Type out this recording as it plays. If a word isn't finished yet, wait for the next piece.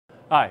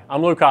Hi,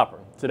 I'm Luke Hopper.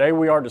 Today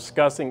we are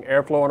discussing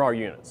airflow in our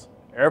units.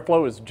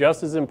 Airflow is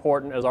just as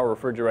important as our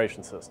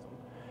refrigeration system.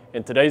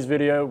 In today's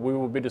video, we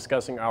will be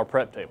discussing our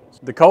prep tables.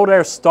 The cold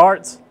air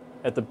starts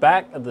at the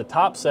back of the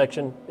top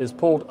section, is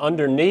pulled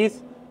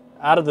underneath,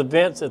 out of the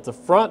vents at the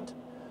front,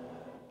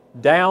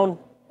 down,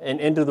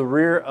 and into the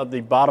rear of the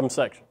bottom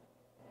section.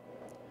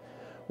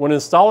 When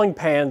installing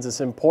pans,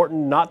 it's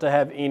important not to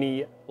have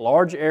any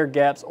large air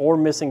gaps or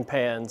missing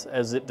pans,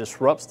 as it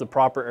disrupts the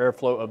proper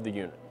airflow of the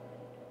unit.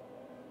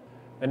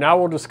 And now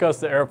we'll discuss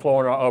the airflow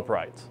in our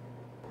uprights.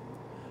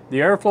 The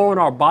airflow in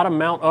our bottom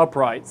mount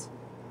uprights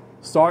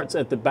starts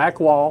at the back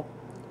wall,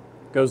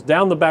 goes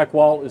down the back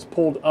wall, is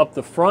pulled up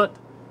the front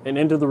and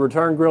into the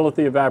return grill at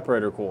the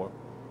evaporator core.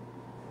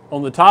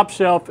 On the top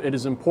shelf, it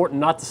is important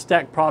not to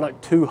stack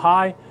product too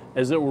high,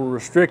 as it will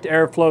restrict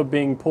airflow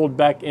being pulled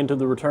back into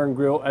the return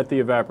grill at the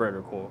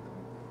evaporator core.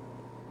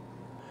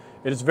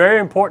 It is very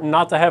important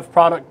not to have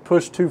product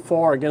pushed too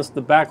far against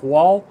the back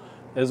wall,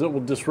 as it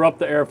will disrupt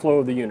the airflow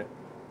of the unit.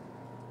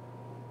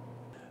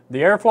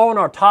 The airflow in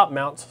our top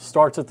mounts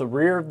starts at the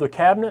rear of the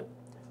cabinet,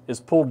 is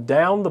pulled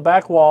down the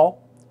back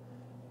wall,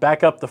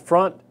 back up the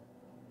front,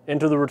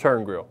 into the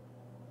return grill.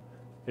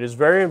 It is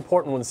very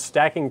important when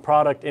stacking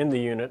product in the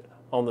unit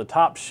on the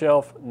top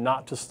shelf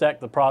not to stack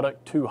the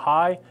product too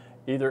high,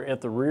 either at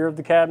the rear of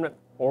the cabinet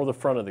or the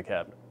front of the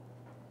cabinet.